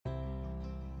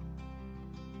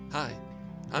Hi,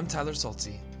 I'm Tyler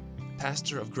Salty,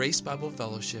 pastor of Grace Bible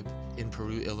Fellowship in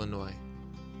Peru, Illinois.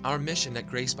 Our mission at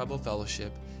Grace Bible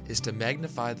Fellowship is to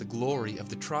magnify the glory of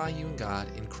the triune God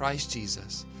in Christ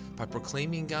Jesus by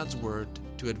proclaiming God's Word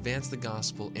to advance the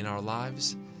gospel in our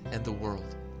lives and the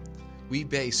world. We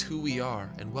base who we are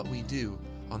and what we do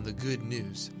on the good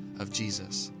news of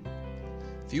Jesus.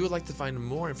 If you would like to find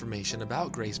more information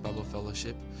about Grace Bible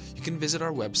Fellowship, you can visit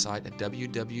our website at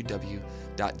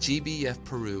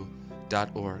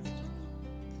www.gbfperu.org.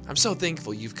 I'm so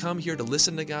thankful you've come here to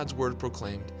listen to God's Word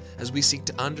proclaimed as we seek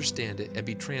to understand it and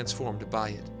be transformed by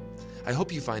it. I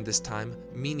hope you find this time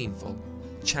meaningful,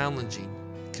 challenging,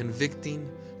 convicting,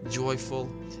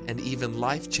 joyful, and even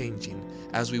life-changing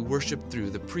as we worship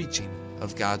through the preaching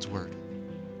of God's Word.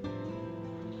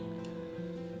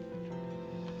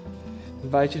 I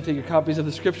invite you to take your copies of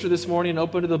the Scripture this morning and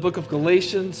open to the book of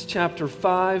Galatians, chapter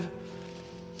 5.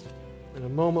 In a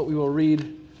moment, we will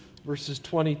read verses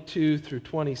 22 through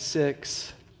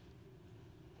 26.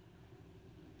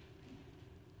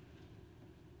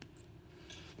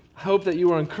 I hope that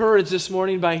you are encouraged this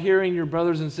morning by hearing your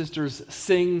brothers and sisters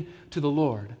sing to the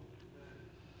Lord.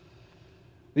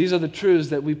 These are the truths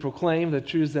that we proclaim, the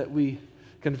truths that we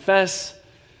confess,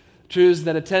 truths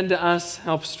that attend to us,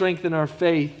 help strengthen our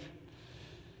faith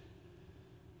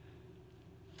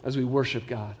as we worship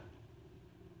God.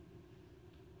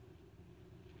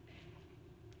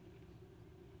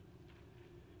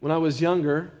 When I was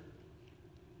younger,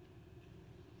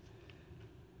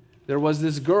 there was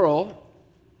this girl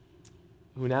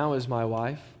who now is my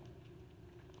wife,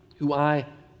 who I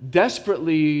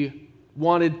desperately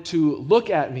wanted to look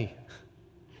at me.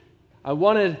 I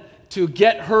wanted to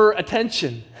get her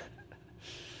attention.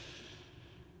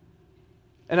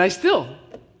 And I still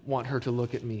want her to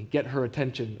look at me, get her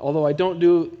attention. Although I don't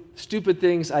do stupid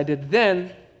things I did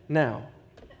then, now.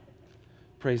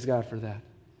 Praise God for that.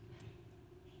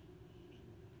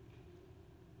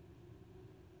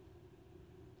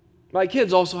 My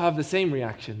kids also have the same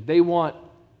reaction. They want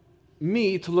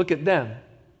me to look at them.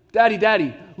 Daddy,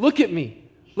 Daddy, look at me.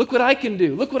 Look what I can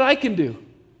do. Look what I can do.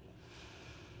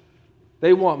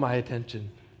 They want my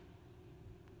attention.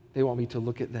 They want me to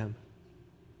look at them.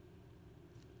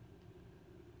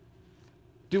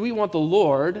 Do we want the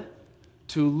Lord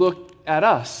to look at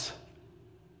us?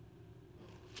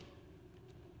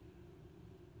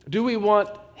 Do we want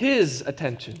His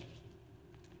attention?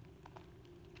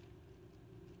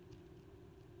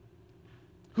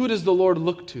 Who does the Lord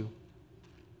look to?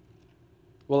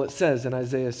 Well, it says in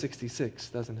Isaiah 66,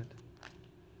 doesn't it?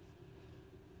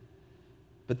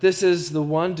 But this is the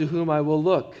one to whom I will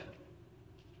look,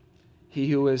 he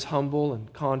who is humble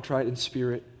and contrite in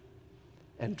spirit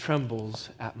and trembles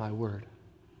at my word.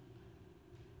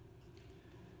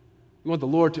 We want the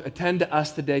Lord to attend to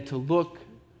us today, to look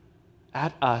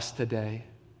at us today,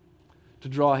 to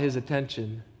draw His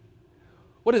attention.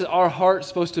 What is our heart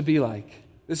supposed to be like?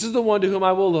 This is the one to whom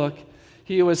I will look,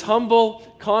 he who is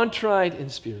humble, contrite in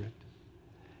spirit,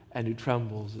 and who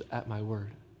trembles at my word.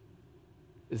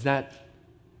 Is that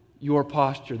your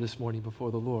posture this morning before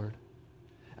the Lord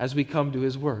as we come to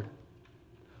His word?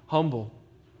 Humble,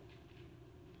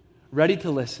 ready to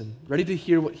listen, ready to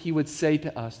hear what He would say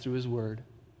to us through His word.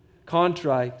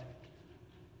 Contrite,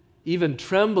 even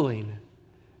trembling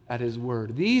at His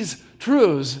word. These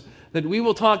truths that we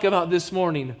will talk about this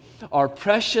morning are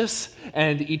precious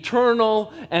and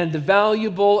eternal and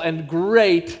valuable and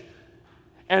great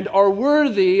and are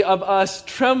worthy of us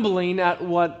trembling at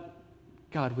what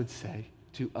God would say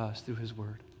to us through His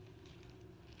word.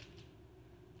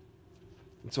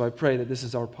 And so I pray that this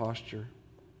is our posture.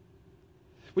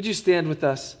 Would you stand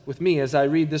with me as I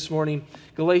read this morning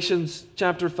Galatians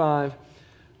chapter 5,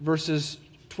 verses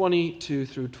 22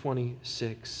 through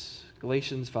 26.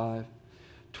 Galatians 5,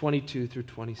 22 through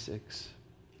 26.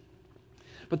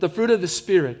 But the fruit of the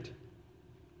Spirit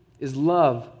is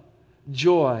love,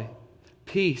 joy,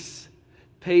 peace,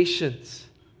 patience,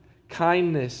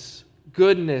 kindness,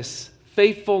 goodness,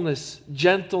 faithfulness,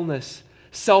 gentleness,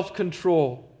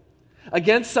 self-control.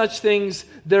 Against such things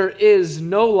there is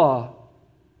no law.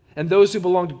 And those who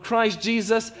belong to Christ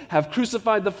Jesus have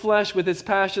crucified the flesh with its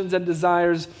passions and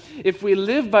desires. If we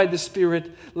live by the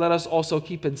Spirit, let us also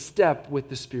keep in step with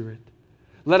the Spirit.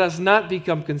 Let us not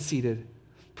become conceited,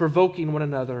 provoking one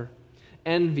another,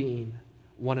 envying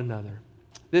one another.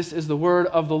 This is the word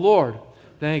of the Lord.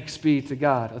 Thanks be to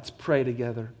God. Let's pray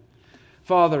together.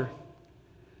 Father,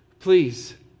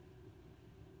 please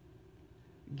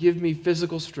give me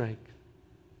physical strength,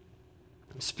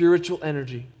 spiritual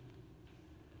energy,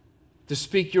 to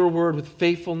speak your word with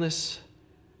faithfulness,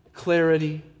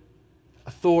 clarity,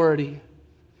 authority,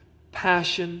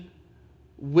 passion,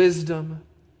 wisdom,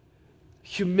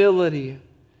 humility,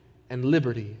 and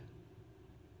liberty.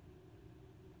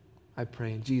 I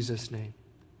pray in Jesus' name.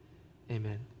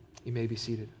 Amen. You may be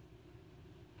seated.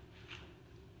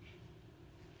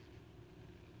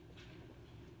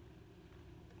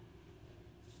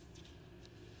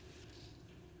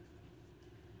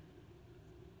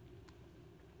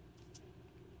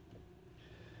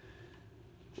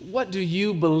 What do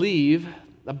you believe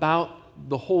about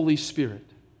the Holy Spirit?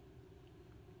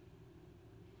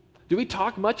 Do we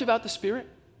talk much about the Spirit?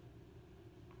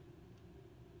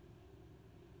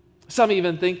 Some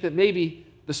even think that maybe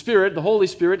the Spirit, the Holy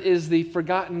Spirit, is the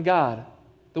forgotten God,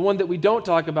 the one that we don't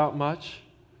talk about much,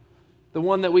 the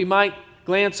one that we might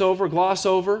glance over, gloss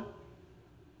over.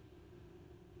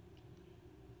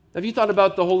 Have you thought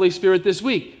about the Holy Spirit this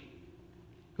week?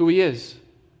 Who He is,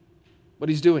 what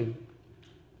He's doing?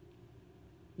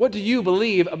 What do you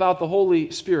believe about the Holy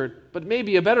Spirit? But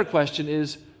maybe a better question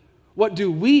is, what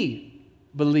do we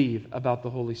believe about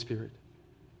the Holy Spirit?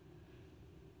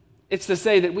 It's to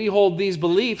say that we hold these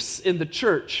beliefs in the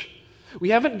church.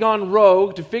 We haven't gone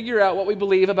rogue to figure out what we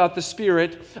believe about the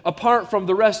Spirit apart from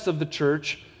the rest of the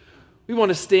church. We want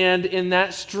to stand in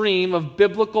that stream of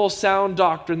biblical sound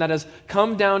doctrine that has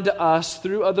come down to us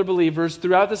through other believers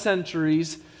throughout the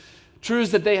centuries,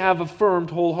 truths that they have affirmed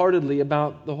wholeheartedly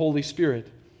about the Holy Spirit.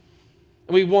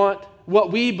 And we want what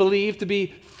we believe to be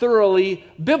thoroughly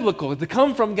biblical, to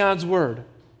come from God's Word.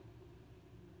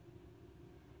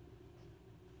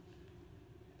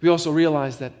 We also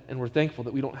realize that, and we're thankful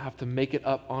that we don't have to make it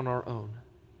up on our own.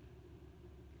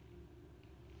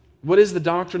 What is the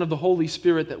doctrine of the Holy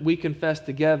Spirit that we confess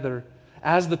together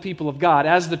as the people of God,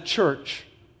 as the church,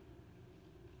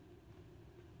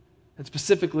 and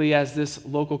specifically as this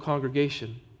local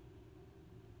congregation?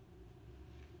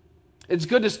 It's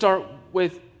good to start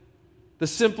with the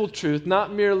simple truth,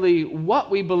 not merely what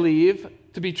we believe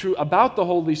to be true about the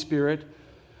Holy Spirit,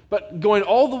 but going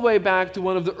all the way back to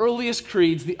one of the earliest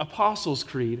creeds, the Apostles'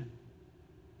 Creed.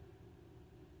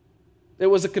 It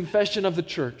was a confession of the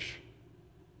church.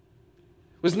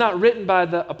 It was not written by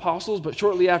the apostles, but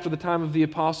shortly after the time of the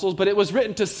apostles, but it was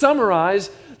written to summarize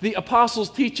the apostles'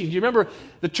 teaching. Do you remember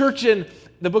the church in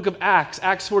the book of Acts,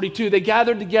 Acts 42? They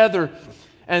gathered together,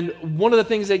 and one of the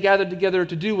things they gathered together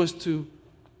to do was to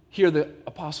hear the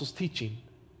apostles' teaching.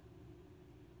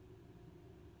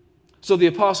 So the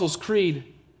Apostles' Creed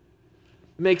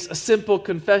makes a simple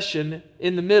confession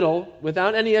in the middle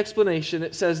without any explanation.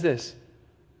 It says this: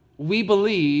 we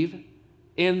believe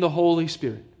in the Holy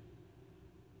Spirit.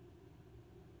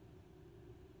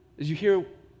 Did you hear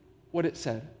what it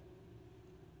said?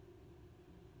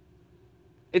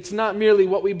 It's not merely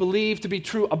what we believe to be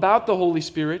true about the Holy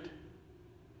Spirit,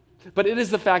 but it is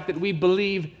the fact that we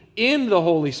believe in the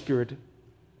Holy Spirit.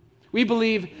 We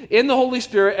believe in the Holy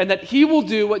Spirit and that He will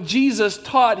do what Jesus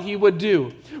taught He would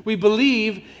do. We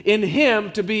believe in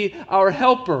Him to be our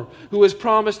helper, who has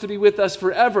promised to be with us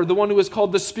forever, the one who is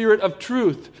called the Spirit of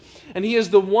truth. And He is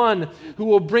the one who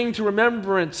will bring to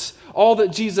remembrance all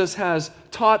that Jesus has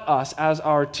taught us as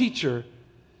our teacher.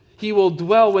 He will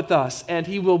dwell with us and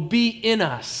He will be in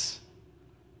us.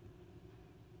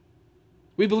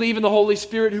 We believe in the Holy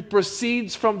Spirit who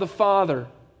proceeds from the Father,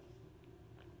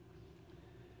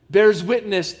 bears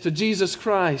witness to Jesus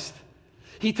Christ.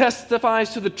 He testifies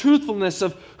to the truthfulness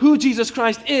of who Jesus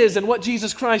Christ is and what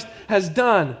Jesus Christ has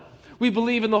done. We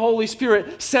believe in the Holy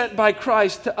Spirit sent by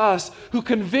Christ to us, who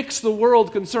convicts the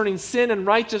world concerning sin and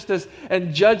righteousness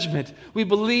and judgment. We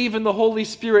believe in the Holy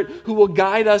Spirit who will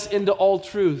guide us into all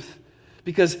truth,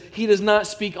 because He does not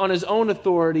speak on His own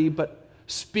authority, but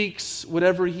speaks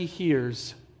whatever He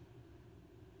hears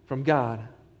from God.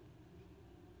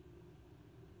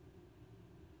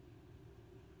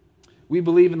 We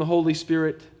believe in the Holy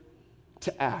Spirit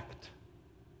to act.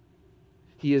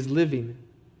 He is living.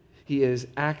 He is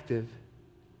active.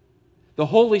 The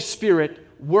Holy Spirit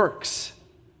works.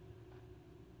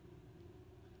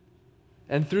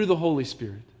 And through the Holy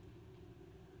Spirit,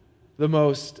 the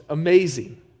most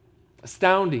amazing,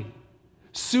 astounding,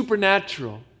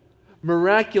 supernatural,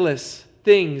 miraculous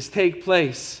things take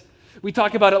place. We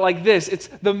talk about it like this: it's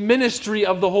the ministry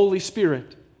of the Holy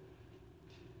Spirit.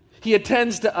 He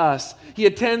attends to us. He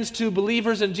attends to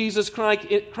believers in Jesus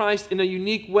Christ in a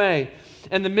unique way.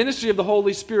 And the ministry of the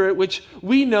Holy Spirit, which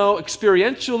we know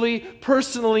experientially,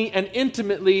 personally, and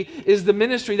intimately, is the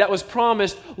ministry that was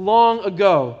promised long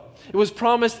ago. It was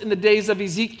promised in the days of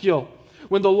Ezekiel,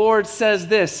 when the Lord says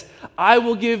this: I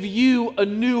will give you a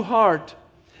new heart,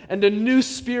 and a new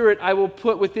spirit I will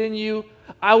put within you.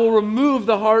 I will remove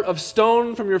the heart of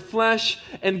stone from your flesh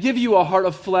and give you a heart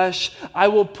of flesh. I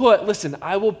will put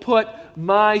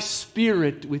my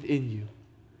Spirit within you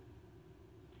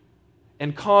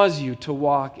and cause you to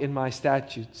walk in my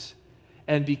statutes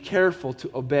and be careful to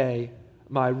obey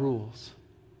my rules.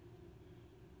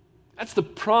 That's the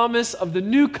promise of the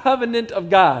new covenant of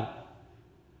God.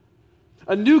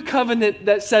 A new covenant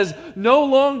that says, no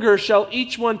longer shall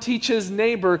each one teach his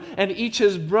neighbor and each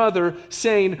his brother,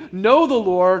 saying, know the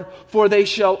Lord, for they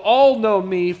shall all know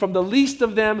me, from the least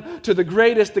of them to the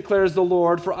greatest, declares the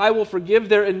Lord. For I will forgive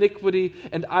their iniquity,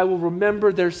 and I will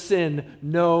remember their sin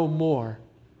no more.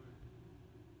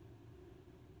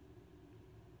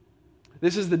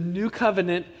 This is the new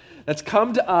covenant that's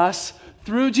come to us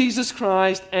through Jesus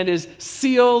Christ and is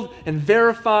sealed and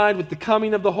verified with the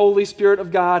coming of the Holy Spirit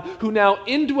of God, who now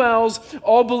indwells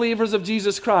all believers of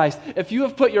Jesus Christ. If you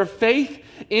have put your faith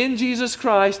in Jesus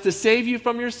Christ to save you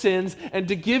from your sins and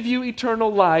to give you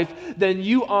eternal life, then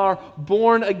you are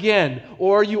born again,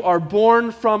 or you are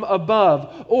born from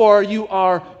above, or you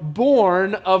are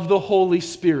born of the Holy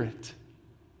Spirit.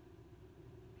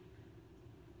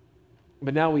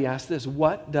 But now we ask this: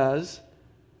 what does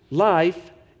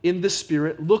life in the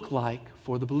Spirit look like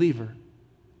for the believer?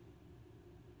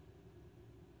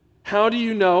 How do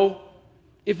you know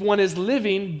if one is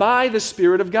living by the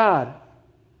Spirit of God?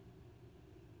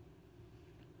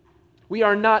 We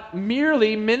are not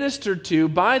merely ministered to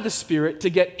by the Spirit to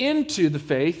get into the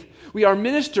faith. We are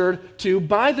ministered to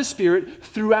by the Spirit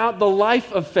throughout the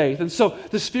life of faith. And so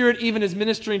the Spirit even is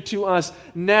ministering to us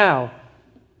now.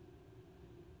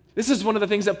 This is one of the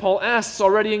things that Paul asks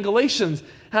already in Galatians.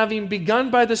 Having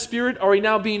begun by the Spirit, are we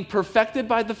now being perfected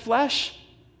by the flesh?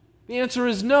 The answer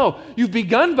is no. You've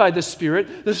begun by the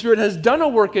Spirit. The Spirit has done a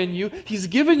work in you. He's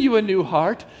given you a new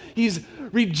heart. He's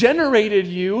regenerated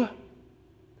you.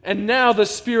 And now the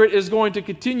Spirit is going to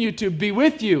continue to be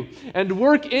with you and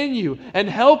work in you and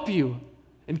help you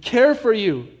and care for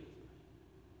you.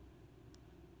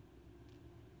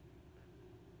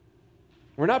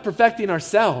 We're not perfecting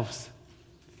ourselves.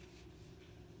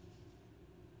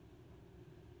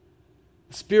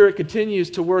 The Spirit continues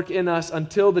to work in us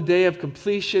until the day of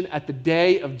completion, at the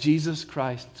day of Jesus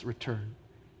Christ's return.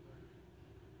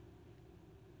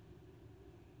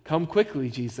 Come quickly,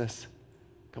 Jesus.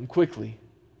 Come quickly.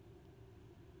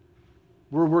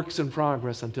 We're works in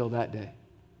progress until that day.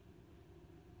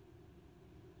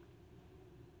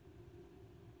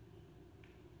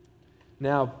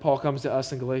 Now, Paul comes to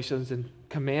us in Galatians and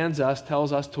commands us,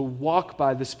 tells us to walk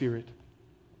by the Spirit.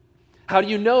 How do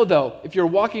you know, though, if you're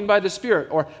walking by the Spirit?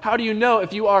 Or how do you know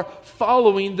if you are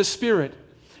following the Spirit?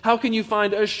 How can you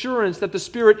find assurance that the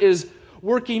Spirit is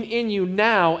working in you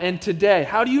now and today?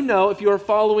 How do you know if you are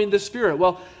following the Spirit?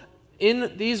 Well,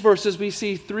 in these verses, we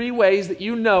see three ways that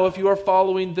you know if you are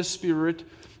following the Spirit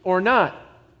or not.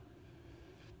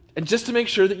 And just to make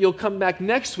sure that you'll come back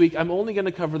next week, I'm only going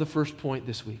to cover the first point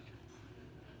this week.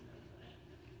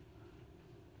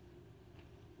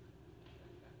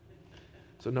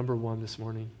 So number one this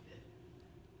morning,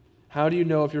 how do you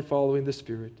know if you're following the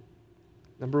Spirit?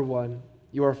 Number one,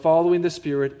 you are following the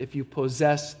Spirit if you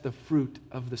possess the fruit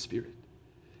of the Spirit.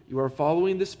 You are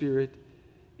following the Spirit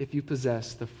if you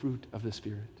possess the fruit of the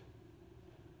Spirit.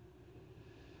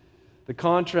 The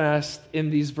contrast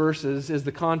in these verses is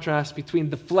the contrast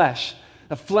between the flesh.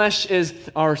 The flesh is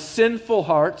our sinful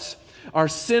hearts, our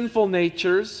sinful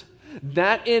natures,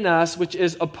 that in us which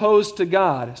is opposed to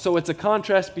God. So it's a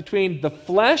contrast between the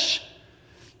flesh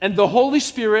and the Holy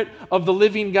Spirit of the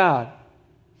living God.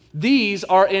 These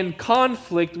are in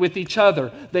conflict with each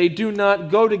other. They do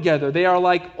not go together. They are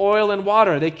like oil and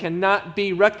water. They cannot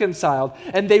be reconciled.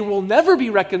 And they will never be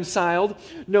reconciled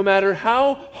no matter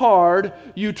how hard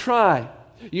you try.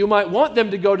 You might want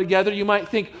them to go together. You might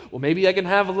think, well, maybe I can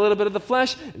have a little bit of the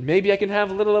flesh and maybe I can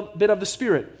have a little bit of the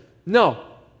Spirit. No.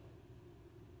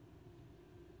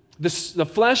 The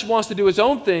flesh wants to do its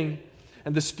own thing,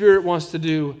 and the Spirit wants to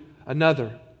do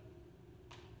another.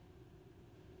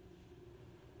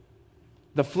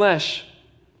 The flesh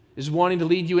is wanting to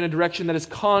lead you in a direction that is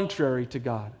contrary to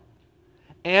God,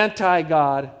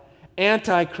 anti-God,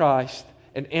 anti-Christ,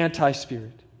 and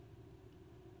anti-Spirit.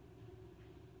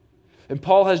 And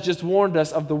Paul has just warned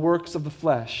us of the works of the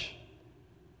flesh.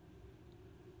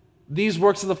 These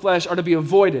works of the flesh are to be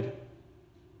avoided.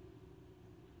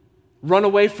 Run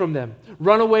away from them.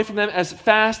 Run away from them as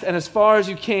fast and as far as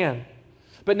you can.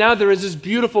 But now there is this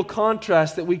beautiful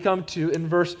contrast that we come to in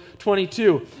verse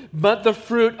 22. But the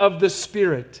fruit of the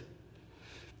Spirit.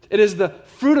 It is the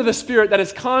fruit of the Spirit that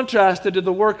is contrasted to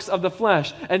the works of the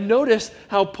flesh. And notice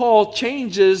how Paul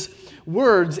changes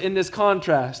words in this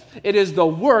contrast. It is the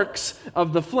works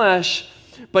of the flesh,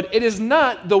 but it is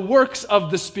not the works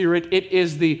of the Spirit, it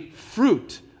is the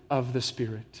fruit of the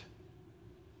Spirit.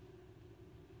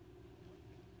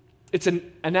 It's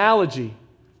an analogy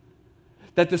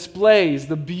that displays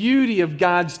the beauty of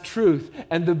God's truth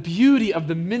and the beauty of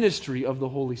the ministry of the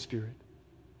Holy Spirit.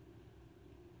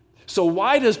 So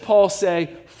why does Paul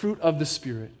say fruit of the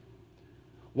Spirit?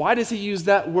 Why does he use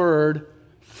that word,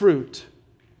 fruit?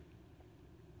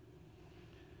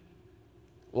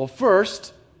 Well,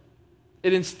 first,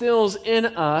 it instills in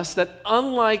us that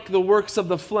unlike the works of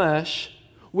the flesh,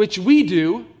 which we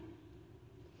do,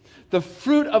 the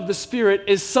fruit of the Spirit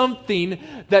is something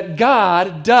that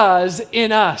God does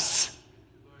in us.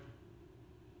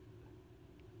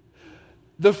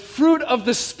 The fruit of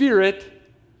the Spirit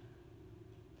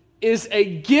is a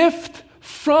gift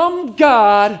from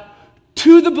God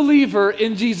to the believer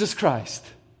in Jesus Christ.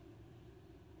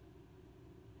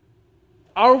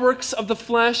 Our works of the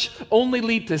flesh only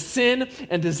lead to sin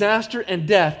and disaster and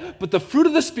death, but the fruit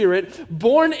of the Spirit,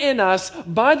 born in us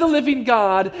by the living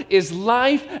God, is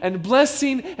life and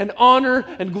blessing and honor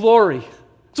and glory.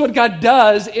 That's what God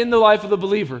does in the life of the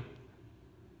believer.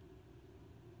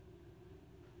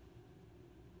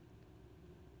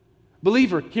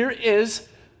 Believer, here is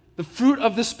the fruit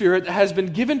of the Spirit that has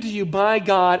been given to you by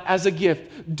God as a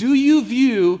gift. Do you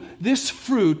view this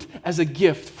fruit as a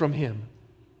gift from Him?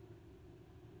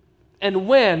 And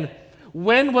when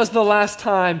was the last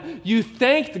time you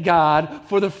thanked God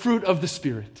for the fruit of the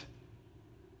Spirit?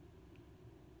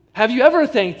 Have you ever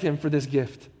thanked Him for this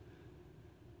gift?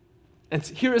 And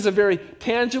here is a very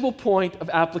tangible point of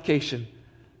application.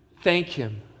 Thank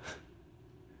Him.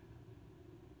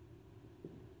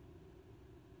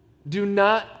 Do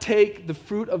not take the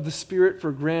fruit of the Spirit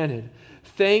for granted.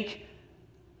 Thank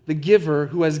the giver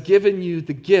who has given you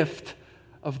the gift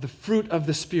of the fruit of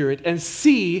the Spirit, and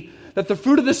see that the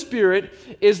fruit of the Spirit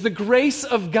is the grace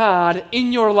of God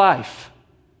in your life.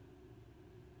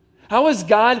 How is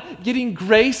God getting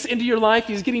grace into your life?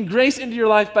 He's getting grace into your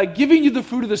life by giving you the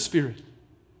fruit of the Spirit.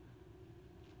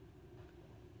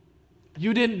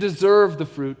 You didn't deserve the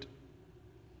fruit.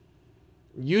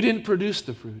 You didn't produce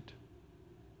the fruit.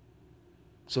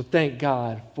 So thank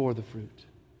God for the fruit.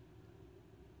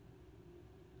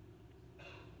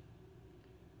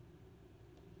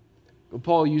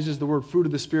 Paul uses the word fruit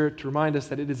of the Spirit to remind us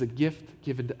that it is a gift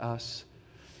given to us.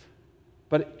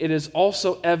 But it is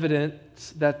also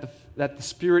evidence that the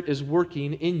Spirit is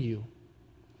working in you.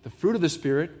 The fruit of the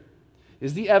Spirit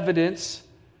is the evidence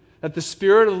that the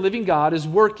Spirit of the living God is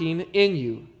working in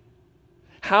you.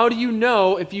 How do you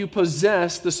know if you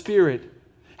possess the Spirit?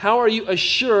 How are you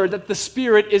assured that the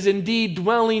Spirit is indeed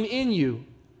dwelling in you?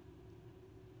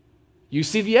 You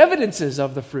see the evidences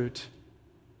of the fruit.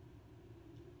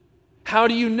 How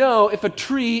do you know if a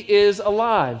tree is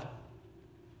alive?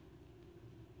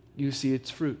 You see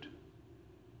its fruit.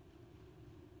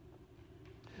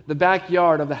 The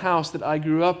backyard of the house that I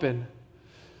grew up in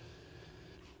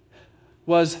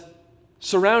was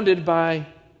surrounded by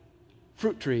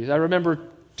fruit trees. I remember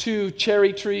 2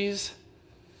 cherry trees.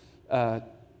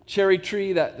 Cherry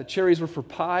tree that the cherries were for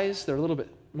pies. They're a little bit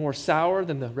more sour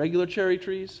than the regular cherry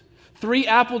trees. 3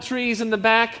 apple trees in the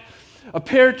back. A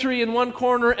pear tree in one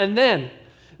corner, and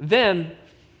then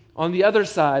on the other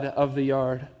side of the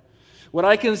yard, what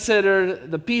I consider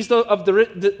the piece of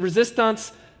the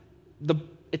resistance, the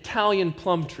Italian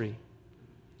plum tree.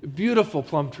 A beautiful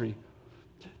plum tree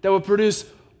that would produce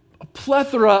a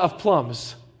plethora of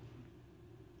plums.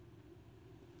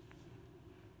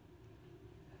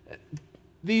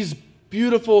 These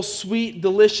beautiful, sweet,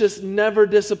 delicious, never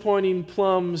disappointing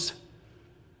plums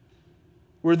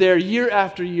were there year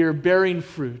after year bearing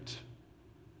fruit.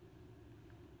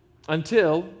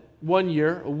 Until one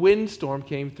year a windstorm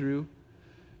came through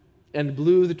and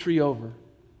blew the tree over.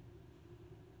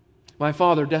 My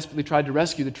father desperately tried to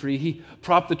rescue the tree. He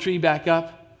propped the tree back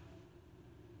up.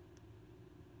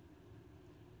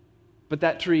 But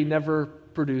that tree never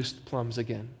produced plums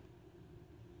again.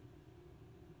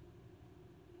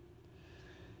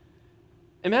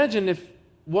 Imagine if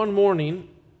one morning,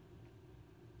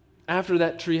 after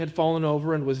that tree had fallen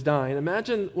over and was dying,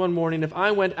 imagine one morning if I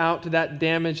went out to that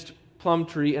damaged plum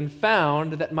tree and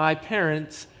found that my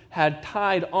parents had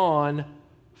tied on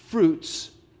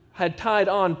plums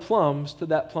to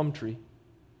that plum tree.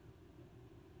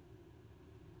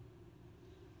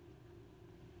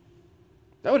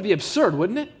 That would be absurd,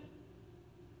 wouldn't it?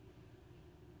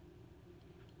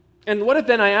 And what if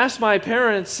then I asked my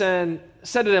parents and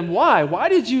said to them, why? Why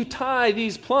did you tie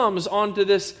these plums onto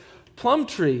this plum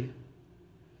tree?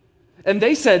 And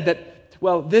they said that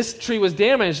well, this tree was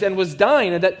damaged and was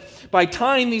dying, and that by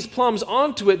tying these plums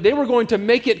onto it, they were going to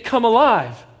make it come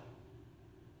alive.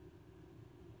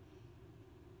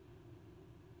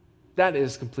 That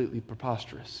is completely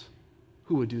preposterous.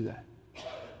 Who would do that?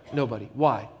 Nobody.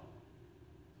 Why?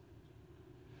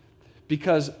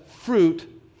 Because fruit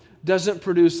doesn't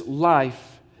produce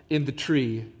life in the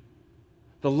tree.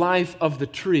 The life of the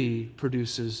tree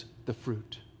produces the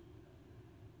fruit.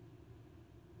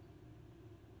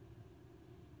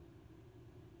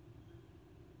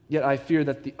 Yet I fear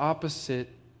that the opposite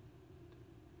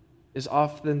is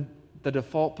often the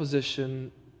default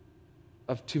position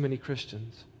of too many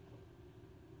Christians.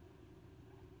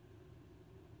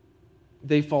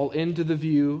 They fall into the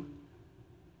view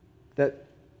that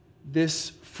this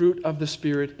fruit of the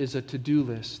Spirit is a to-do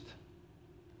list.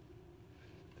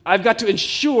 I've got to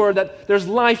ensure that there's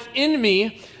life in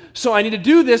me, so I need to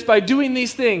do this by doing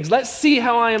these things. Let's see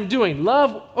how I am doing.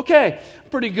 Love, okay, I'm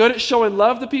pretty good at showing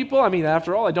love to people. I mean,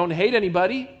 after all, I don't hate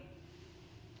anybody.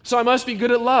 So I must be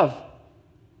good at love.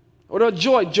 What about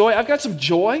joy? Joy, I've got some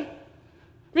joy.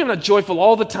 I mean, I'm not joyful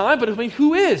all the time, but I mean,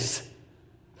 who is?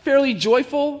 Fairly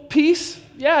joyful? Peace?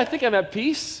 Yeah, I think I'm at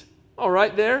peace. All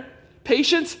right there.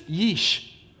 Patience? Yeesh.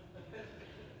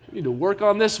 I need to work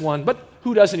on this one, but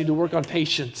who doesn't need to work on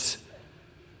patience?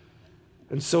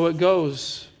 And so it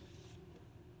goes.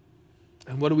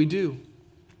 And what do?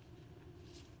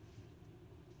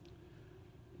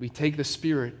 We take the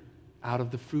Spirit out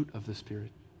of the fruit of the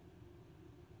Spirit.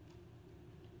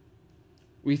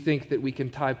 We think that we can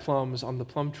tie plums on the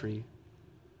plum tree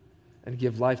and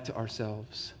give life to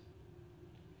ourselves.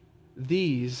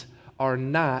 These are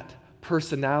not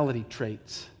personality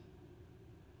traits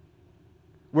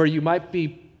where you might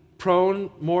be prone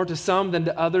more to some than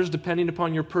to others depending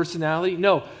upon your personality.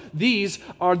 No, these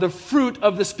are the fruit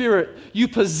of the Spirit. You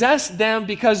possess them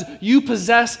because you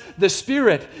possess the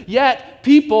Spirit. Yet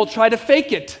people try to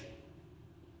fake it.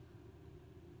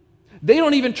 They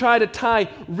don't even try to tie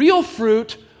real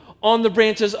fruit on the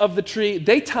branches of the tree.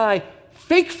 They tie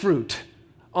fake fruit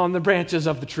on the branches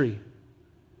of the tree.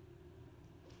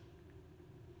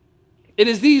 It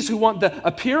is these who want the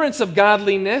appearance of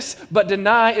godliness but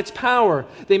deny its power.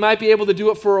 They might be able to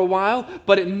do it for a while,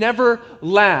 but it never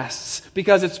lasts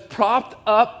because it's propped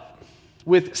up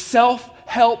with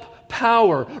self-help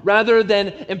power rather than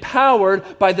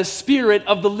empowered by the Spirit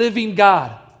of the living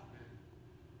God.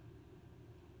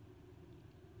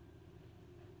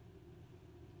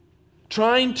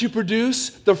 Trying to produce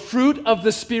the fruit of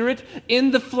the Spirit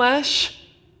in the flesh,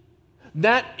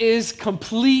 that is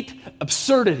complete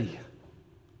absurdity.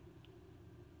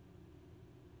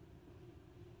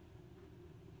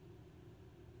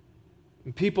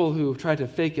 And people who try to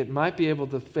fake it might be able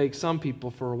to fake some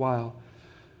people for a while,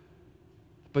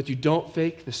 but you don't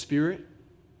fake the Spirit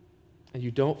and you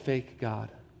don't fake God.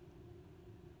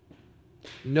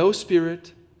 No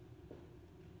Spirit,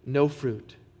 no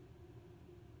fruit.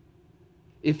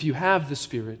 If you have the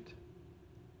Spirit,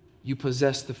 you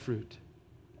possess the fruit.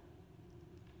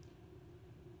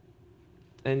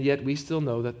 And yet we still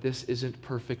know that this isn't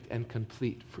perfect and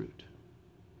complete fruit.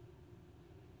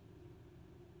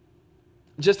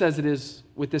 Just as it is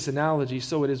with this analogy,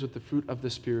 so it is with the fruit of the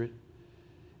Spirit.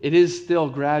 It is still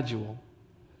gradual.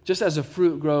 Just as a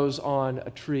fruit grows on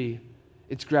a tree,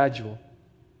 it's gradual,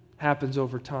 happens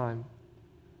over time.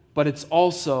 But it's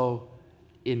also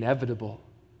inevitable.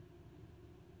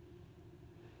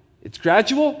 It's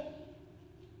gradual,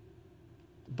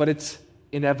 but it's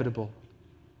inevitable.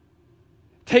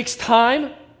 It takes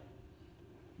time,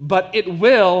 but it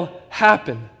will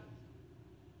happen.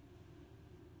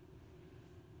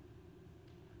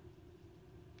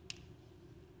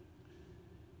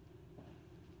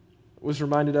 I was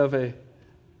reminded of an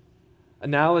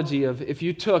analogy of if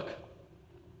you took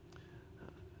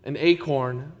an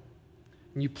acorn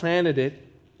and you planted it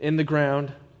in the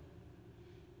ground,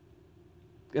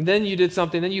 and then you did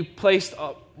something, then you placed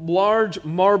a large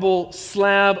marble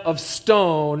slab of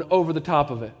stone over the top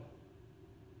of it.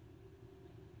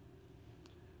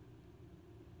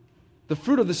 The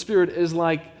fruit of the Spirit is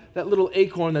like that little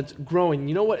acorn that's growing.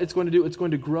 You know what it's going to do? It's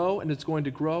going to grow, and it's going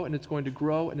to grow, and it's going to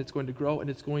grow, and it's going to grow, and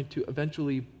it's going to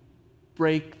eventually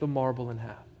break the marble in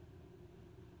half.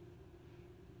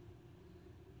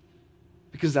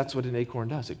 Because that's what an acorn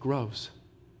does. It grows.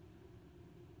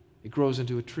 It grows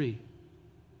into a tree.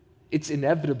 It's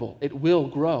inevitable. It will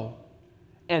grow.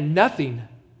 And nothing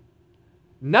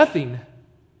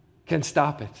can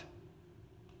stop it.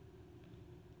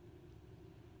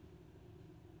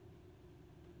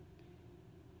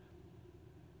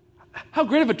 How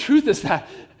great of a truth is that?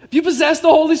 If you possess the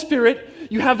Holy Spirit,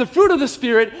 you have the fruit of the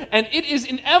Spirit, and it is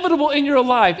inevitable in your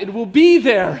life. It will be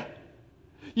there.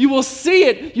 You will see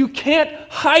it. You can't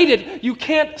hide it. You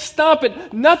can't stop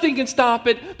it. Nothing can stop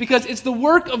it because it's the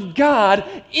work of God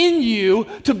in you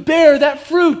to bear that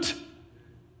fruit.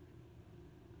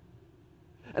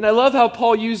 And I love how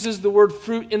Paul uses the word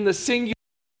fruit in the singular.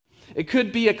 It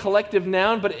could be a collective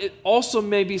noun, but it also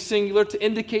may be singular to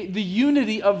indicate the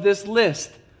unity of this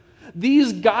list.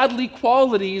 These godly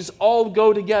qualities all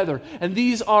go together, and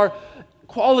these are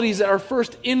qualities that are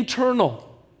first internal.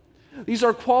 These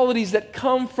are qualities that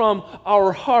come from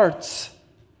our hearts.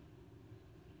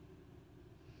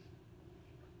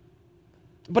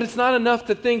 But it's not enough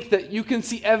to think that you can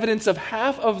see evidence of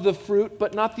half of the fruit,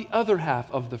 but not the other half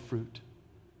of the fruit.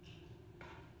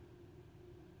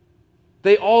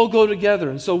 They all go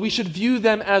together, and so we should view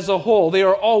them as a whole. They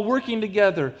are all working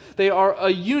together. They are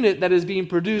a unit that is being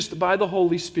produced by the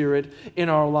Holy Spirit in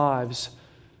our lives.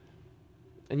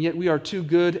 And yet we are too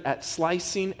good at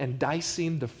slicing and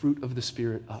dicing the fruit of the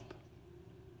Spirit up.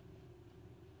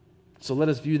 So let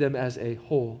us view them as a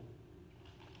whole.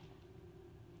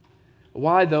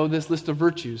 Why, though, this list of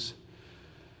virtues?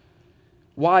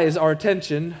 Why is our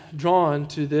attention drawn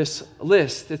to this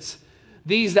list? It's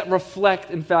these that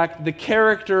reflect, in fact, the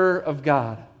character of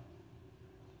God.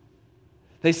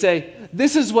 They say,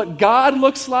 this is what God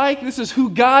looks like, this is who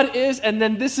God is, and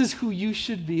then this is who you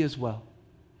should be as well.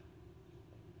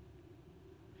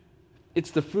 It's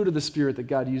the fruit of the Spirit that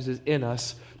God uses in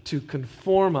us to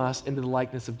conform us into the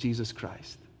likeness of Jesus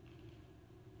Christ.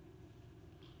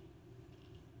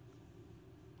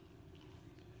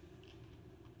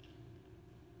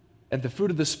 And the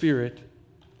fruit of the Spirit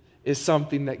is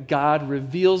something that God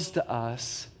reveals to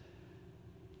us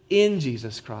in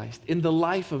Jesus Christ, in the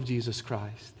life of Jesus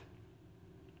Christ.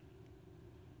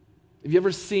 Have you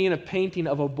ever seen a painting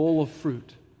of a bowl of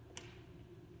fruit?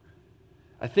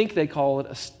 I think they call it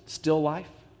a still life.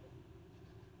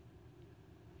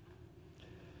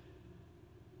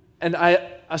 And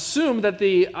I assume that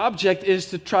the object is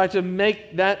to try to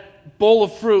make that bowl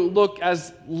of fruit look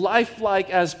as lifelike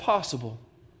as possible.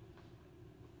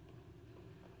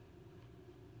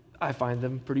 I find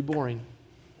them pretty boring.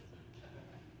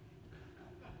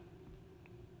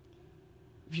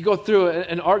 If you go through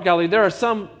an art gallery, there are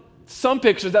some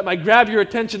pictures that might grab your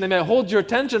attention. They might hold your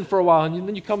attention for a while, and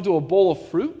then you come to a bowl of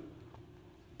fruit.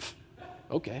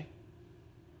 Okay.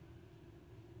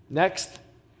 Next.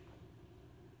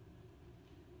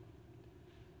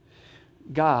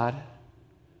 God,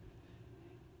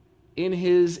 in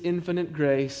His infinite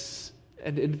grace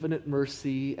and infinite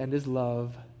mercy and His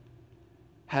love,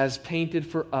 has painted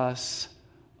for us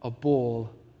a bowl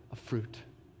of fruit.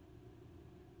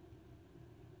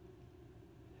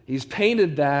 He's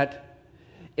painted that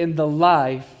in the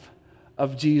life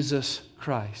of Jesus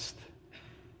Christ.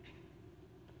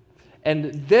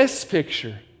 And this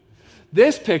picture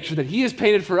that He has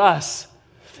painted for us,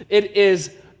 it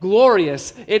is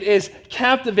glorious. It is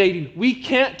captivating. We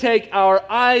can't take our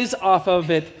eyes off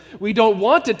of it. We don't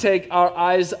want to take our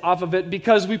eyes off of it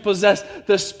because we possess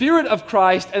the Spirit of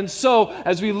Christ. And so,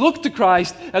 as we look to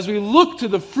Christ, as we look to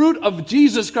the fruit of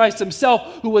Jesus Christ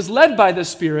Himself, who was led by the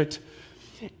Spirit,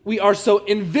 we are so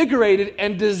invigorated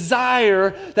and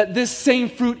desire that this same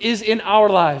fruit is in our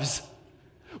lives.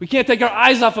 We can't take our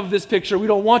eyes off of this picture. We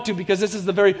don't want to because this is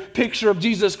the very picture of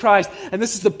Jesus Christ. And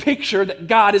this is the picture that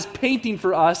God is painting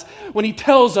for us when He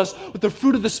tells us what the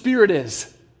fruit of the Spirit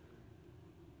is.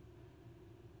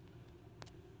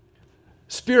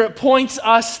 Spirit points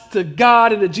us to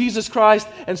God and to Jesus Christ,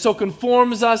 and so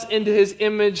conforms us into His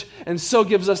image, and so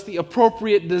gives us the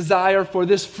appropriate desire for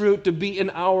this fruit to be in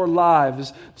our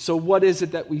lives. So what is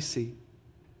it that we see?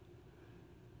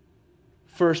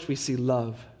 First, we see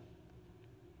love.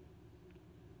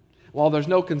 While there's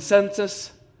no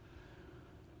consensus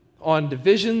on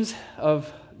divisions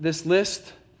of this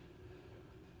list,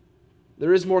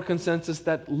 there is more consensus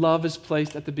that love is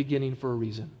placed at the beginning for a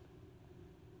reason.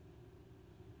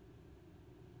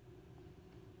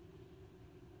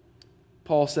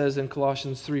 Paul says in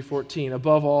Colossians 3:14,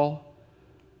 above all,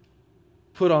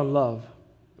 put on love,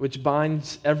 which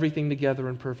binds everything together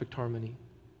in perfect harmony.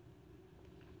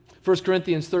 1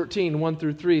 Corinthians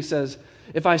 13:1-3 says,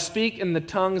 if I speak in the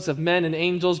tongues of men and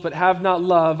angels, but have not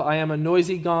love, I am a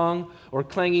noisy gong or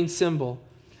clanging cymbal.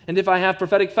 And if I have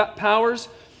prophetic powers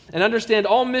and understand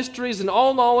all mysteries and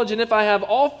all knowledge, and if I have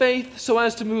all faith so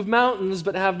as to move mountains,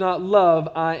 but have not love,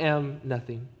 I am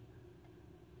nothing.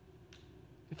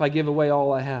 If I give away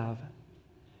all I have,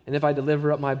 and if I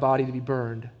deliver up my body to be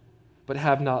burned, but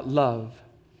have not love,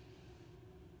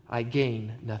 I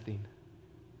gain nothing.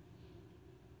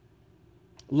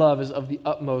 love is of the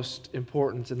utmost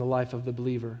importance in the life of the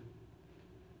believer.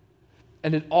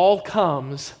 And it all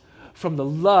comes from the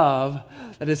love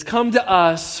that has come to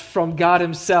us from God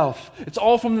Himself. It's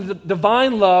all from the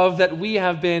divine love that we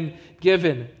have been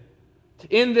given.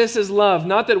 In this is love,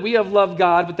 not that we have loved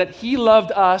God, but that He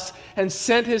loved us and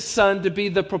sent His Son to be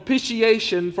the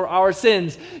propitiation for our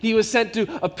sins. He was sent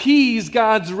to appease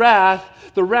God's wrath,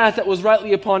 the wrath that was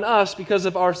rightly upon us because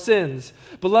of our sins.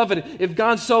 Beloved, if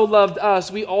God so loved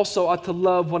us, we also ought to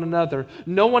love one another.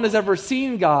 No one has ever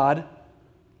seen God.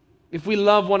 If we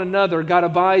love one another, God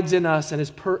abides in us and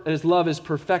His love is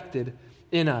perfected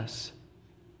in us.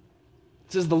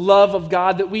 This is the love of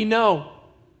God that we know.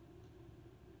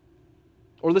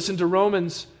 Or listen to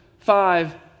Romans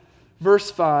 5, verse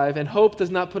 5. And hope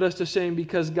does not put us to shame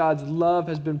because God's love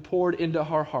has been poured into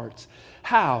our hearts.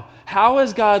 How? How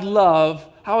has God's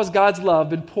love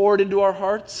been poured into our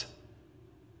hearts?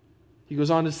 He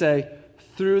goes on to say,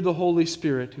 through the Holy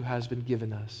Spirit who has been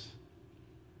given us.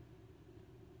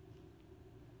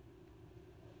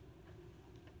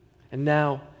 And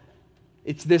now,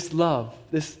 it's this love,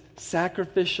 this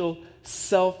sacrificial,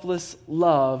 selfless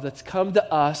love that's come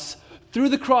to us through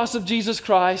the cross of Jesus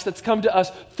Christ, that's come to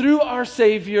us through our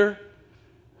Savior,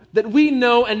 that we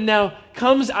know and now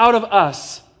comes out of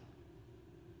us.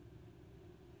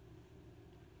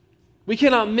 We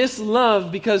cannot miss love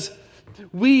because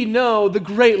we know the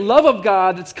great love of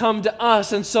God that's come to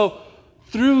us, and so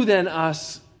through then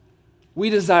us, we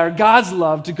desire God's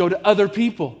love to go to other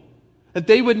people, that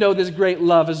they would know this great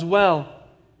love as well.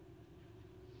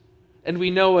 And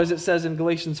we know, as it says in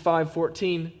Galatians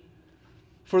 5:14,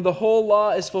 for the whole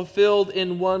law is fulfilled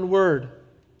in one word.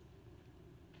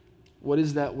 What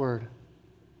is that word?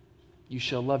 You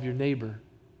shall love your neighbor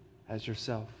as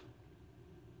yourself.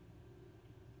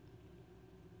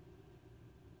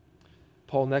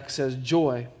 Paul next says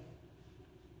joy.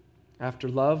 After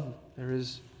love, there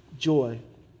is joy.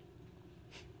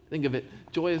 Think of it.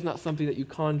 Joy is not something that you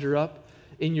conjure up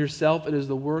in yourself. It is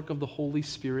the work of the Holy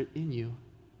Spirit in you.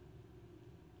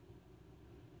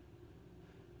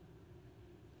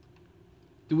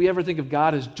 Do we ever think of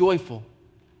God as joyful?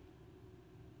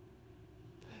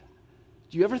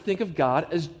 Do you ever think of God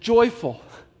as joyful?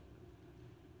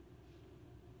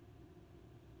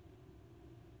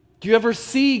 Do you ever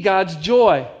see God's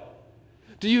joy?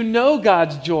 Do you know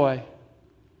God's joy?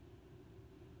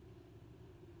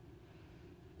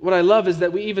 What I love is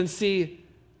that we even see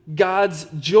God's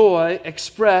joy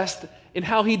expressed in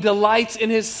how He delights in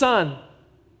His Son.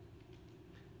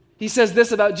 He says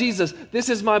this about Jesus: this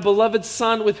is my beloved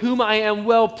Son with whom I am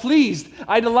well pleased.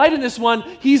 I delight in this one.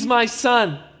 He's my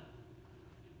Son.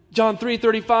 John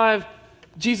 3:35,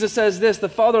 Jesus says this: the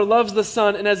Father loves the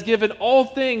Son and has given all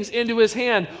things into His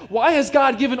hand. Why has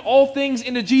God given all things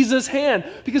into Jesus' hand?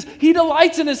 Because He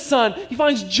delights in His Son. He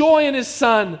finds joy in His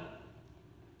Son.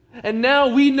 And now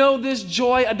we know this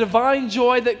joy, a divine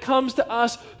joy that comes to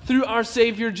us through our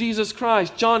Savior Jesus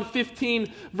Christ. John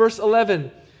 15, verse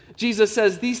 11. Jesus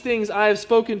says, these things I have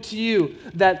spoken to you,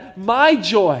 that my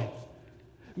joy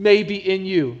may be in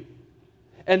you,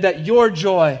 and that your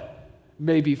joy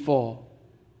may be full.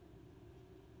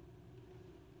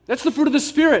 That's the fruit of the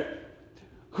Spirit.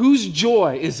 Whose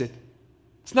joy is it?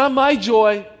 It's not my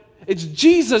joy. It's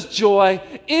Jesus' joy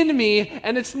in me,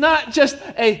 and it's not just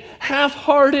a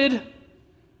half-hearted,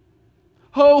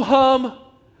 ho-hum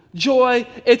joy.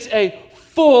 It's a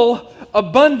full,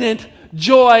 abundant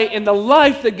joy in the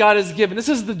life that God has given. This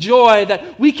is the joy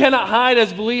that we cannot hide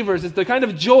as believers. It's the kind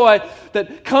of joy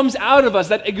that comes out of us,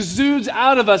 that exudes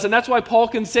out of us. And that's why Paul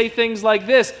can say things like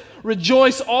this: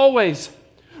 rejoice always.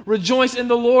 Rejoice in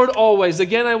the Lord always.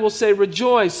 Again, I will say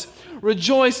rejoice.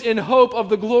 Rejoice in hope of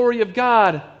the glory of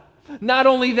God. Not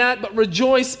only that, but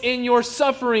rejoice in your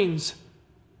sufferings.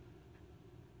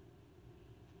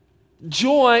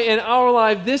 Joy in our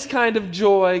life, this kind of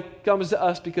joy comes to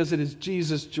us because it is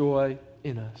Jesus' joy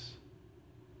in us.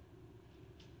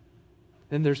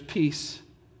 Then there's peace.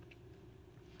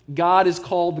 God is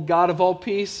called the God of all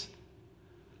peace.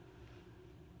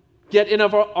 Yet in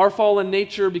our fallen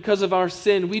nature, because of our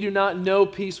sin, we do not know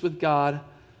peace with God.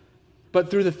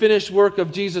 But through the finished work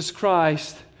of Jesus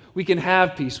Christ, we can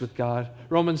have peace with God.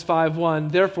 Romans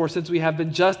 5:1, therefore, since we have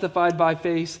been justified by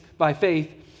faith,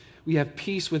 we have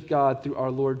peace with God through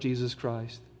our Lord Jesus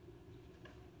Christ.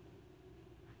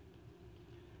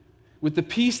 With the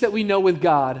peace that we know with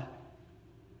God,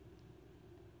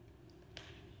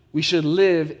 we should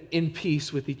live in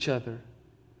peace with each other.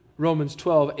 Romans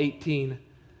 12:18,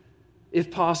 if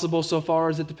possible, so far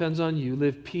as it depends on you,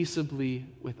 live peaceably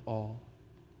with all.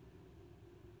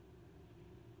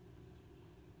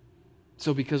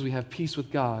 So because we have peace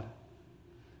with God,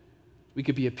 we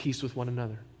could be at peace with one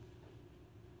another.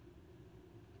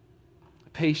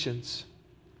 Patience.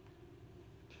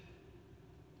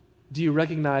 Do you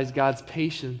recognize God's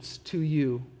patience to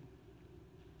you?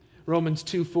 Romans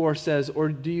 2:4 says, "Or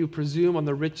do you presume on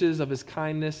the riches of his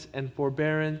kindness and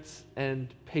forbearance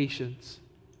and patience?"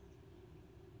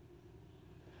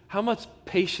 How much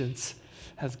patience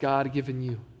has God given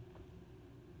you?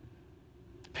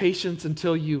 Patience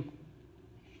until you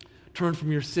turned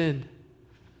from your sin,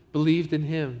 believed in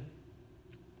him.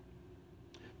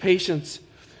 Patience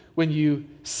when you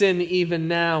sin even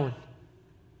now.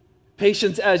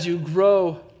 Patience as you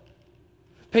grow.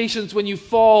 Patience when you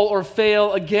fall or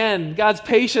fail again. God's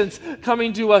patience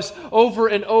coming to us over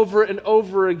and over and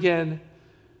over again.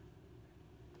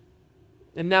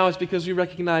 And now it's because we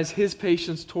recognize his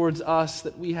patience towards us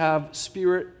that we have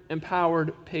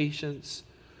Spirit-empowered patience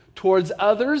towards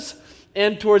others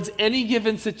and towards any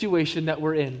given situation that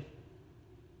we're in.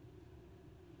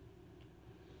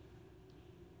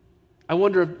 I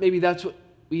wonder if maybe that's what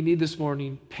we need this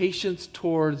morning, patience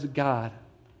towards God.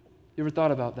 You ever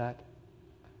thought about that?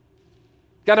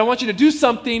 God, I want you to do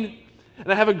something,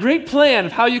 and I have a great plan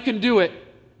of how you can do it.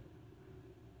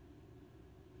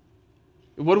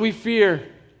 What do we fear?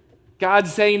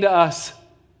 God's saying to us,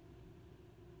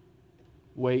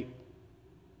 wait.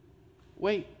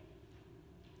 Wait.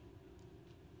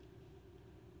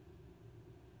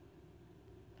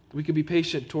 We could be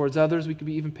patient towards others. We could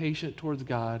be even patient towards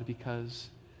God because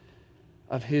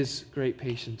of his great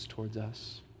patience towards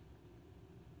us.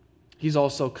 He's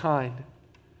also kind.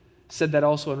 Said that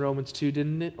also in Romans 2,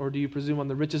 didn't it? Or do you presume on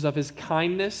the riches of his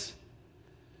kindness?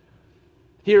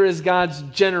 Here is God's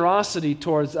generosity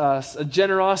towards us, a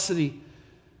generosity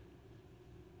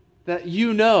that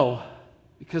you know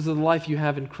because of the life you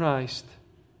have in Christ.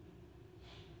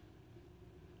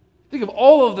 Think of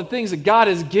all of the things that God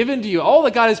has given to you, all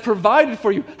that God has provided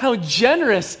for you, how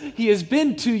generous he has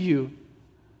been to you.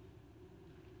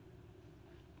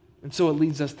 And so it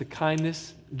leads us to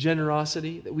kindness,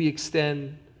 generosity that we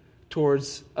extend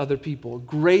towards other people,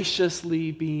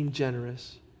 graciously being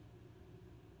generous.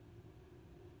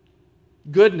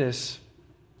 Goodness.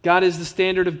 God is the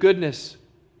standard of goodness.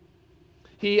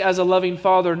 He, as a loving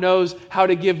father, knows how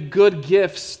to give good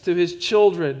gifts to his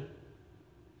children.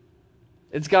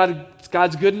 It's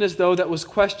God's goodness, though, that was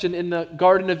questioned in the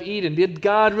Garden of Eden. Did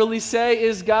God really say,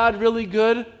 is God really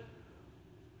good?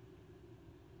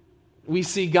 We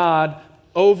see God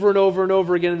over and over and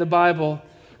over again in the Bible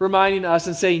reminding us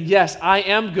and saying, yes, I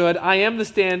am good. I am the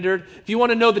standard. If you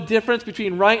want to know the difference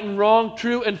between right and wrong,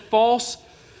 true and false,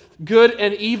 good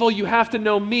and evil, you have to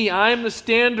know me. I am the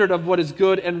standard of what is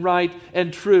good and right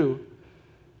and true.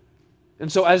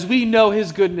 And so as we know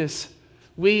his goodness,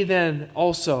 we then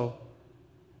also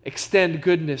extend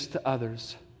goodness to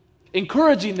others,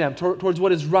 encouraging them towards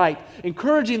what is right,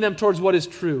 encouraging them towards what is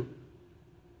true.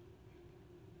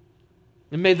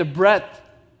 And may the breadth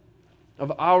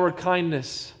of our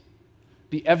kindness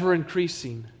be ever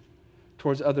increasing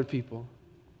towards other people.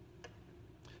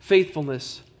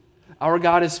 Faithfulness. Our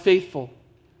God is faithful.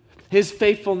 His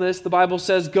faithfulness, the Bible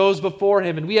says, goes before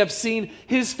him. And we have seen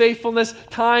his faithfulness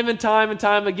time and time and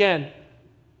time again.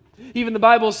 Even the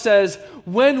Bible says,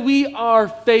 when we are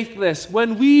faithless,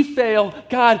 when we fail,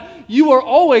 God, you are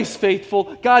always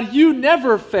faithful. God, you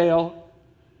never fail.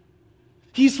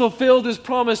 He's fulfilled his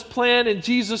promised plan in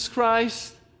Jesus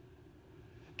Christ.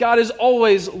 God is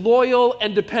always loyal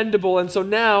and dependable. And so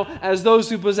now, as those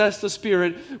who possess the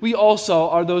Spirit, we also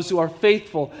are those who are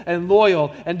faithful and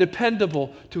loyal and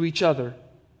dependable to each other.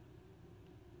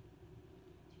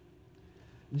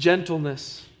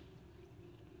 Gentleness.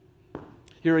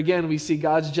 Here again, we see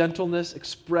God's gentleness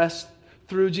expressed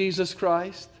through Jesus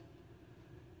Christ.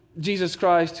 Jesus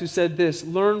Christ who said this,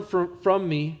 "Learn from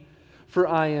me, for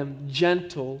I am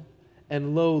gentle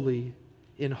and lowly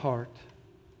in heart."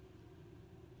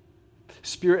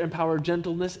 Spirit-empowered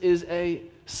gentleness is a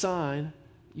sign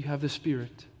you have the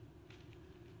Spirit.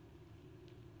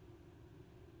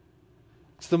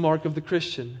 It's the mark of the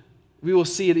Christian. We will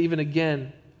see it even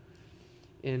again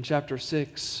in chapter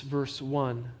 6, verse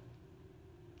 1.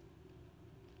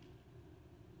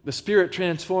 The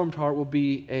Spirit-transformed heart will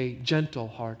be a gentle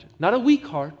heart. Not a weak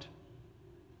heart,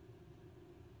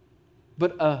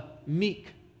 but a meek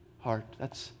heart.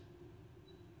 That's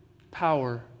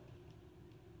power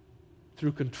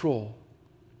through control.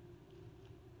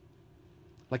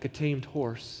 Like a tamed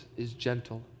horse is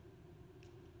gentle.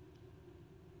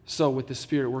 So with the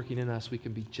Spirit working in us, we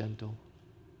can be gentle.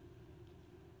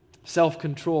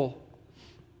 Self-control.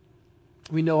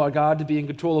 We know our God to be in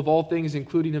control of all things,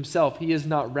 including himself. He is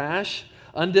not rash,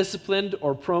 undisciplined,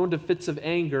 or prone to fits of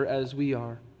anger as we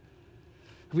are.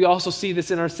 We also see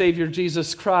this in our Savior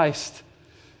Jesus Christ,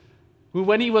 who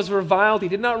when he was reviled, he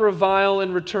did not revile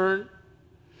in return.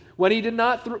 When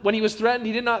he was threatened,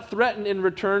 he did not threaten in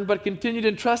return, but continued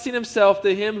entrusting himself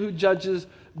to him who judges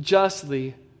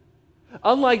justly.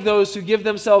 Unlike those who give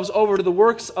themselves over to the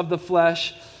works of the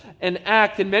flesh and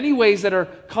act in many ways that are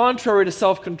contrary to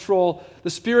self-control, the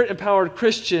Spirit-empowered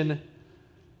Christian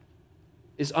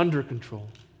is under control.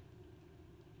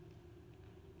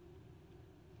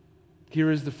 Here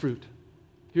is the fruit.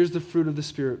 Here's the fruit of the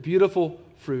Spirit. Beautiful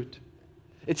fruit.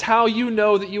 It's how you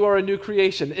know that you are a new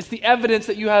creation. It's the evidence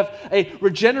that you have a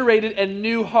regenerated and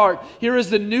new heart. Here is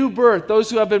the new birth, those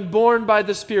who have been born by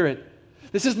the Spirit.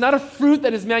 This is not a fruit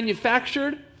that is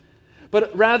manufactured,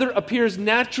 but rather appears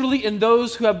naturally in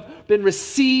those who have been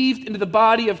received into the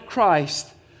body of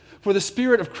Christ, for the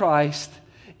Spirit of Christ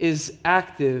is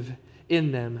active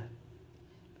in them.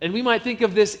 And we might think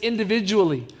of this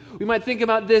individually. We might think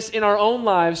about this in our own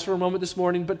lives for a moment this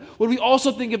morning, but would we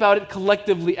also think about it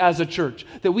collectively as a church?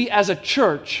 That we as a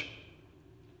church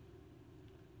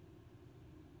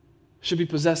should be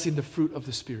possessing the fruit of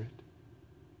the Spirit.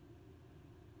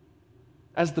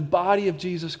 As the body of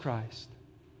Jesus Christ.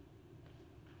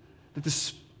 That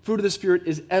the fruit of the Spirit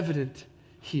is evident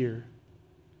here.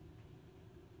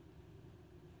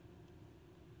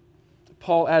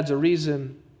 Paul adds a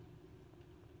reason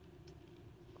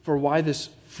for why this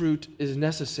fruit is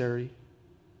necessary.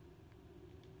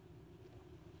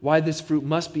 Why this fruit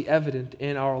must be evident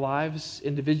in our lives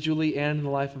individually and in the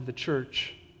life of the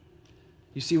church.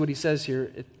 You see what he says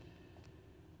here at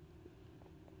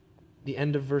the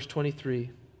end of verse 23.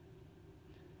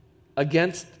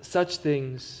 Against such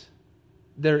things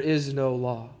there is no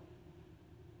law.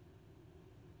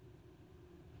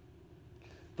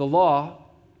 The law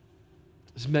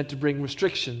is meant to bring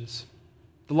restrictions.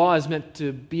 The law is meant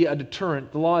to be a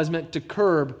deterrent. The law is meant to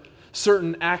curb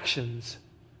certain actions.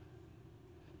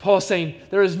 Paul is saying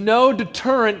there is no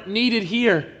deterrent needed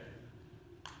here.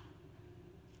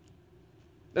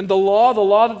 And the law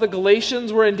that the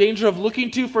Galatians were in danger of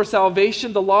looking to for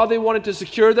salvation, the law they wanted to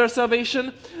secure their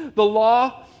salvation, the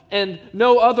law and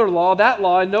no other law, that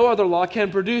law and no other law can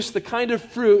produce the kind of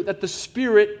fruit that the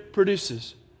Spirit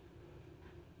produces.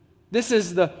 This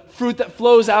is the fruit that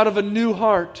flows out of a new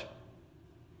heart.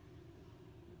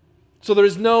 So there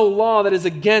is no law that is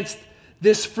against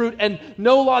this fruit and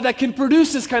no law that can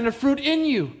produce this kind of fruit in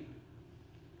you.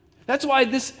 That's why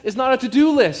this is not a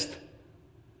to-do list.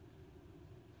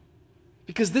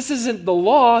 Because this isn't the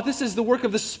law, this is the work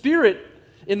of the Spirit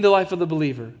in the life of the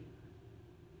believer.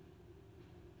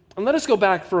 And let us go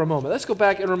back for a moment. Let's go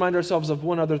back and remind ourselves of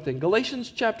one other thing.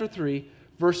 Galatians chapter 3,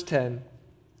 verse 10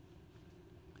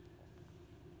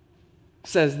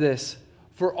 says this,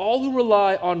 "For all who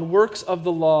rely on works of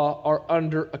the law are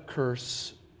under a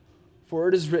curse. For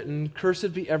it is written,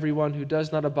 'Cursed be everyone who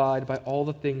does not abide by all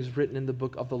the things written in the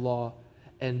book of the law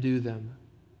and do them.'"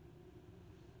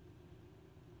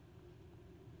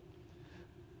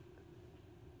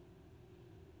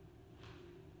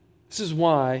 This is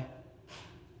why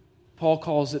Paul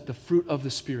calls it the fruit of the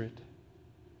Spirit.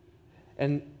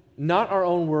 And not our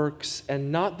own works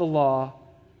and not the law,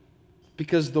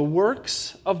 because the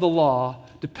works of the law,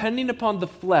 depending upon the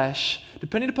flesh,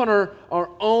 depending upon our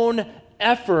own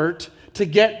effort to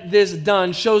get this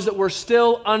done, shows that we're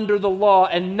still under the law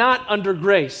and not under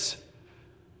grace.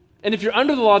 And if you're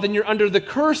under the law, then you're under the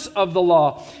curse of the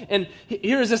law. And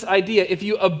here is this idea. If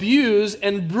you abuse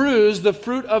and bruise the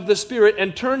fruit of the Spirit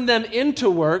and turn them into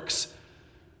works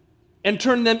and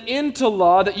turn them into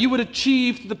law that you would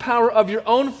achieve through the power of your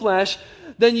own flesh,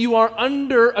 then you are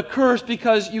under a curse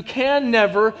because you can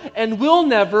never and will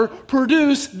never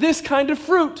produce this kind of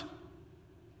fruit.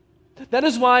 That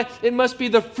is why it must be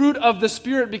the fruit of the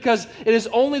Spirit, because it is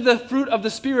only the fruit of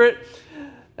the Spirit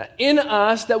in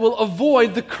us that will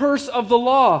avoid the curse of the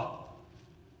law.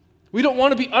 We don't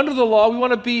want to be under the law. We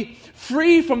want to be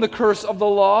free from the curse of the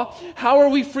law. How are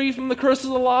we free from the curse of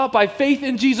the law? By faith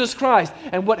in Jesus Christ.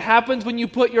 And what happens when you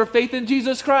put your faith in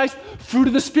Jesus Christ? Fruit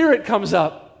of the Spirit comes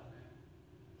up.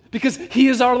 Because He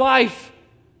is our life.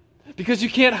 Because you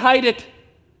can't hide it.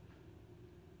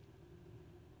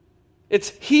 It's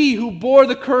He who bore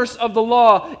the curse of the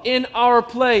law in our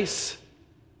place,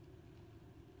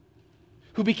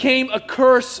 who became a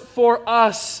curse for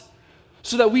us,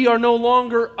 so that we are no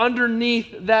longer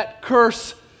underneath that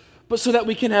curse, but so that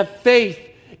we can have faith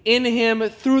in Him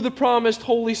through the promised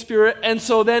Holy Spirit, and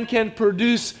so then can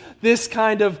produce this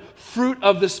kind of fruit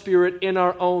of the Spirit in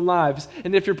our own lives.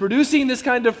 And if you're producing this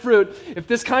kind of fruit, if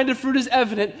this kind of fruit is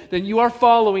evident, then you are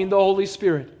following the Holy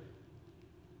Spirit.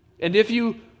 And if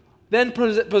you then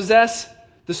possess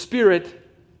the Spirit,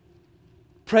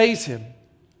 Praise Him.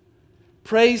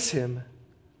 Praise Him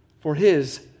for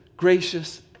His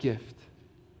gracious gift.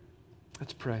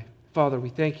 Let's pray. Father, we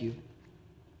thank You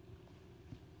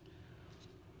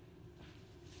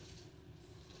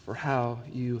for how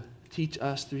You teach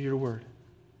us through Your word.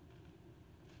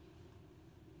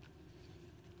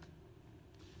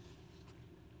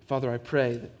 Father, I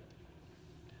pray that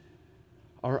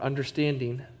our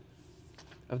understanding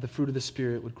of the fruit of the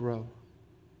Spirit would grow.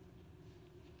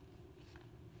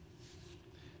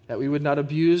 That we would not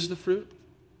abuse the fruit.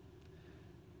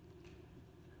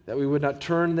 That we would not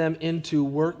turn them into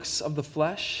works of the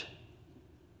flesh.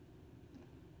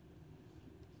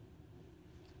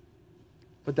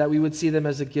 But that we would see them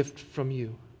as a gift from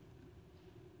You.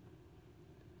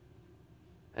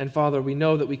 And Father, we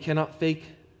know that we cannot fake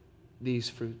these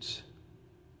fruits.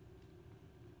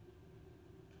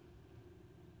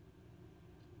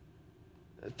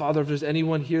 Father, if there's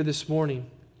anyone here this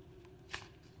morning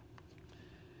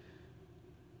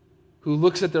who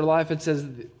looks at their life and says,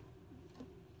 the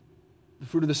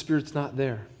fruit of the Spirit's not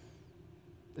there,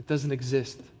 it doesn't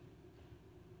exist,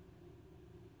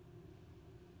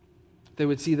 they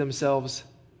would see themselves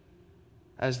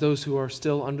as those who are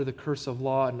still under the curse of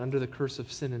law and under the curse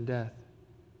of sin and death.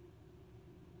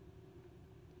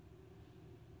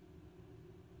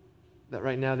 That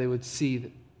right now they would see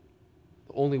that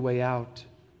the only way out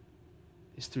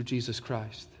is through Jesus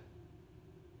Christ.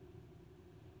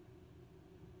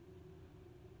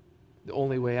 The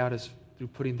only way out is through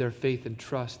putting their faith and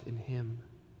trust in Him.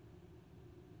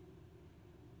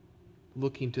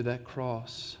 Looking to that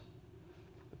cross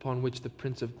upon which the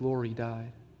Prince of Glory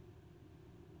died.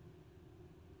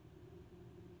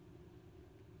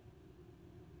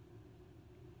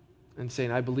 And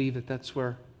saying, I believe that that's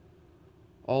where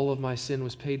all of my sin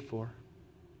was paid for.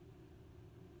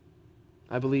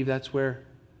 I believe that's where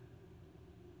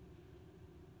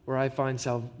I find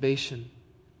salvation,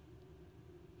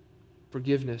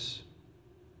 forgiveness,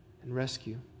 and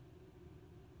rescue.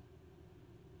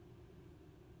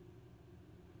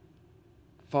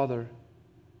 Father,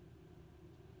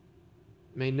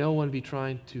 may no one be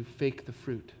trying to fake the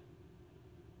fruit.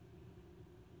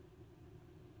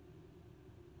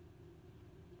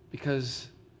 Because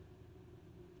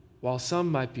while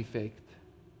some might be faked,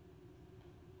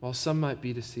 while some might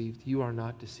be deceived, You are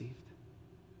not deceived.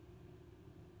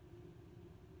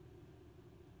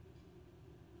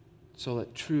 So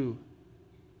let true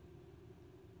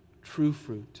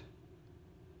fruit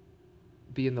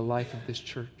be in the life of this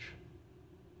church.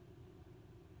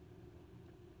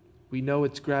 We know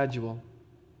it's gradual,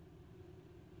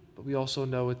 but we also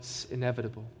know it's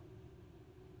inevitable.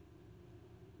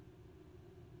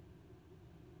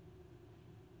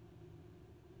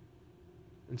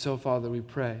 And so, Father, we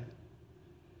pray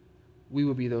we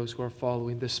will be those who are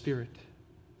following the Spirit.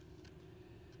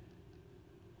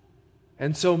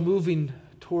 And so moving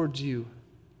towards You,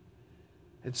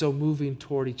 and so moving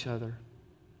toward each other,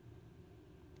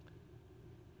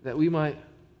 that we might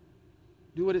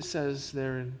do what it says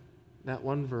there in that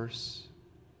one verse.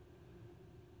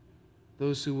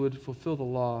 Those who would fulfill the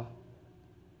law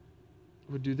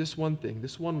would do this one thing,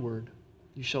 this one word: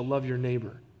 you shall love your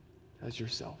neighbor as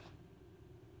yourself.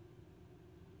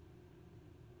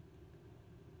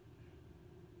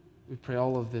 We pray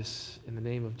all of this in the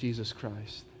name of Jesus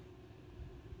Christ.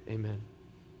 Amen.